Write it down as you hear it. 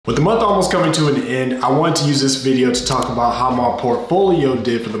With the month almost coming to an end, I want to use this video to talk about how my portfolio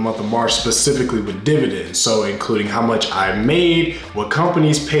did for the month of March, specifically with dividends. So including how much I made, what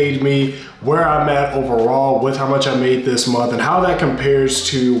companies paid me, where I'm at overall with how much I made this month, and how that compares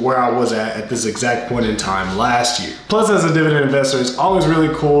to where I was at this exact point in time last year. Plus, as a dividend investor, it's always really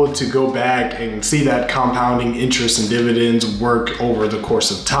cool to go back and see that compounding interest and dividends work over the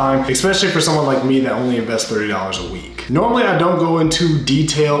course of time, especially for someone like me that only invests $30 a week. Normally, I don't go into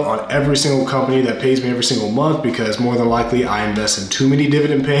detail on every single company that pays me every single month because more than likely I invest in too many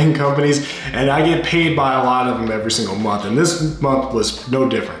dividend paying companies and I get paid by a lot of them every single month, and this month was no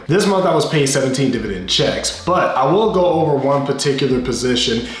different. This month I was paid 17 dividend checks, but I will go over one particular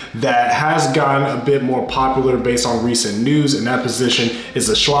position that has gotten a bit more popular based on recent news, and that position is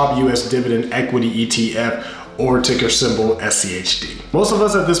the Schwab US Dividend Equity ETF, or ticker symbol SCHD. Most of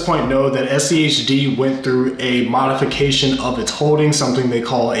us at this point know that SCHD went through a modification of its holdings, something they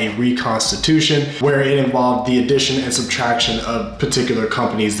call a reconstitution, where it involved the addition and subtraction of particular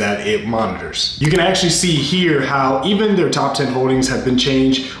companies that it monitors. You can actually see here how even their top 10 holdings have been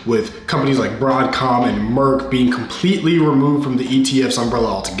changed, with companies like Broadcom and Merck being completely removed from the ETF's umbrella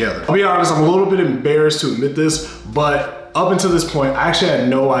altogether. I'll be honest, I'm a little bit embarrassed to admit this, but up until this point, I actually had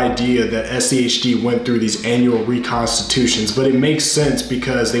no idea that SCHD went through these annual reconstitutions, but it makes sense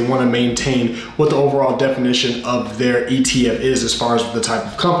because they want to maintain what the overall definition of their ETF is as far as the type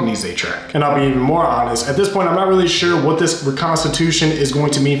of companies they track. And I'll be even more honest, at this point, I'm not really sure what this reconstitution is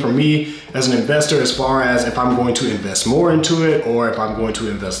going to mean for me as an investor, as far as if I'm going to invest more into it or if I'm going to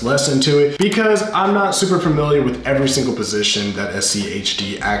invest less into it, because I'm not super familiar with every single position that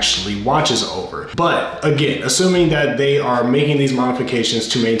SCHD actually watches over. But again, assuming that they are making these modifications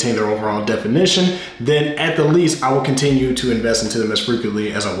to maintain their overall definition, then at the least I will continue to invest into them as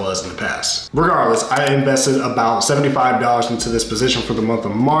frequently as I was in the past. Regardless, I invested about $75 into this position for the month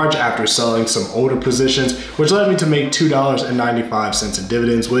of March after selling some older positions, which led me to make $2.95 in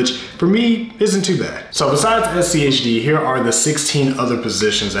dividends, which for me isn't too bad. So besides SCHD, here are the 16 other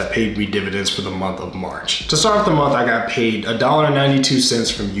positions that paid me dividends for the month of March. To start off the month, I got paid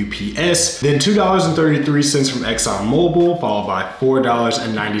 $1.92 from UPS, then $2.33 from ExxonMobil, followed by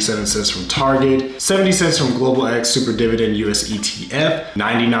 $4.97 from Target, 70 cents from Global X Super Dividend US ETF,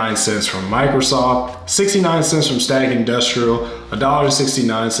 99 cents from Microsoft, 69 cents from Stag Industrial,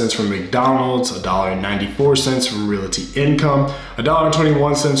 $1.69 from McDonald's, $1.94 from Realty Income,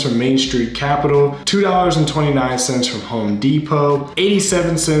 $1.21 from Main Street Capital, $2.29 from Home Depot,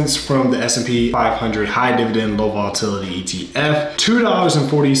 87 cents from the S&P 500 High Dividend Low Volatility ETF,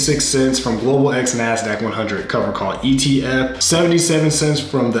 $2.46 from Global X Nasdaq 100 Cover Call ETF, 77 cents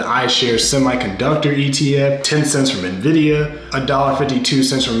from the iShares Semiconductor ETF, 10 cents from Nvidia,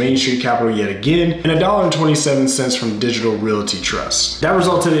 $1.52 from Main Street Capital yet again, and $1.27 from Digital Realty Trust. That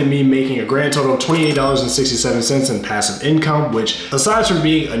resulted in me making a grand total of $28.67 in passive income, which, aside from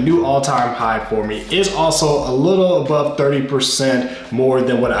being a new all-time high for me, is also a little above 30% more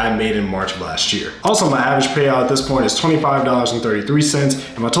than what I made in March of last year. Also, my average payout at this point is $25.33,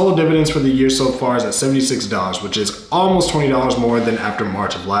 and my total dividends for the year so far is at $76, which is almost $20 more than after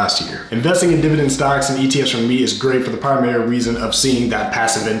March of last year. Investing in dividend stocks and ETFs for me is great for the primary reason of seeing that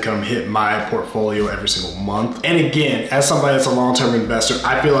passive income hit my portfolio every single month. And again, as somebody that's a long-term investor,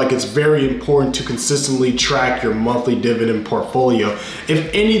 I feel like it's very important to consistently track your monthly dividend portfolio,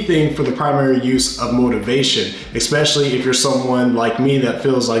 if anything for the primary use of motivation, especially if you're someone like me that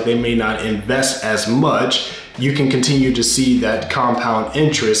feels like they may not invest as much. You can continue to see that compound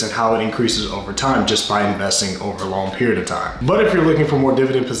interest and how it increases over time just by investing over a long period of time. But if you're looking for more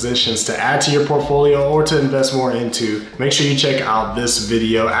dividend positions to add to your portfolio or to invest more into, make sure you check out this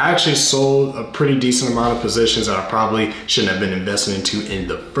video. I actually sold a pretty decent amount of positions that I probably shouldn't have been investing into in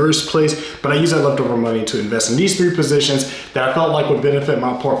the first place, but I used that leftover money to invest in these 3 positions that I felt like would benefit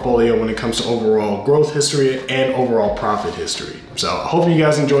my portfolio when it comes to overall growth history and overall profit history. So I hope you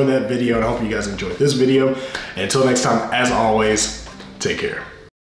guys enjoyed that video, and I hope you guys enjoyed this video. And until next time, as always, take care.